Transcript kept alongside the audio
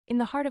In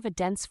the heart of a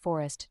dense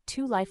forest,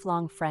 two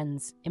lifelong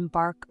friends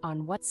embark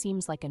on what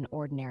seems like an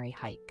ordinary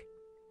hike.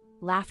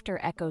 Laughter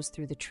echoes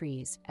through the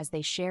trees as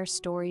they share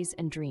stories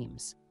and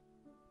dreams.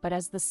 But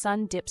as the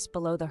sun dips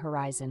below the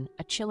horizon,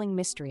 a chilling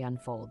mystery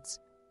unfolds.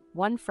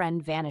 One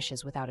friend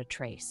vanishes without a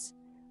trace,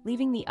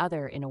 leaving the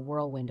other in a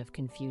whirlwind of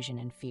confusion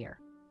and fear.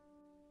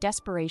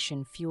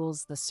 Desperation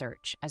fuels the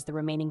search as the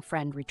remaining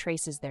friend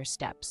retraces their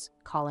steps,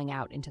 calling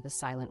out into the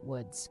silent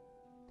woods.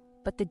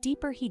 But the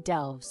deeper he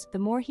delves, the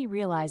more he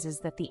realizes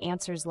that the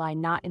answers lie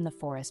not in the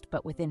forest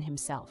but within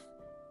himself.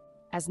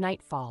 As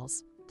night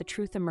falls, the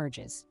truth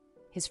emerges.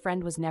 His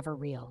friend was never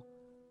real.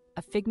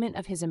 A figment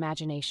of his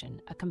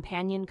imagination, a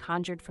companion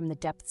conjured from the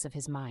depths of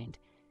his mind.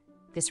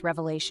 This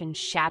revelation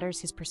shatters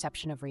his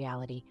perception of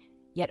reality,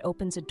 yet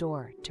opens a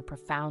door to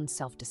profound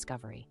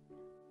self-discovery.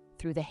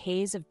 Through the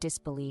haze of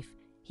disbelief,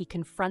 he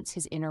confronts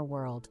his inner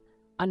world,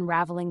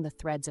 unraveling the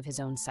threads of his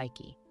own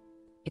psyche.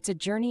 It's a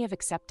journey of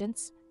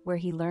acceptance, where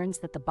he learns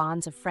that the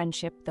bonds of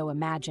friendship, though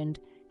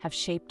imagined, have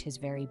shaped his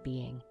very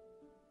being.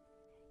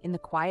 In the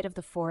quiet of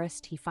the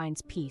forest, he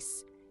finds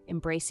peace,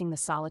 embracing the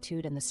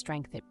solitude and the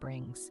strength it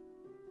brings.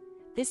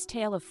 This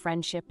tale of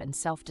friendship and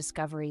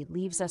self-discovery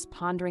leaves us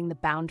pondering the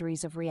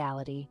boundaries of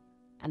reality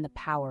and the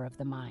power of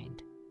the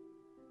mind.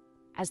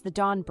 As the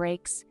dawn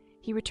breaks,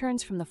 he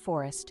returns from the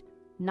forest,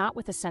 not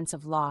with a sense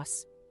of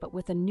loss, but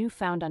with a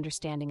newfound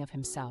understanding of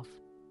himself.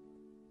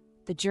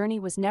 The journey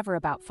was never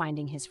about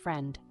finding his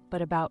friend,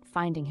 but about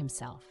finding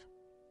himself.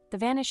 The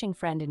Vanishing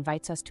Friend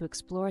invites us to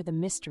explore the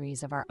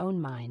mysteries of our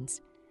own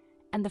minds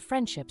and the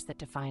friendships that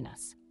define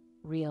us,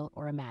 real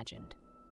or imagined.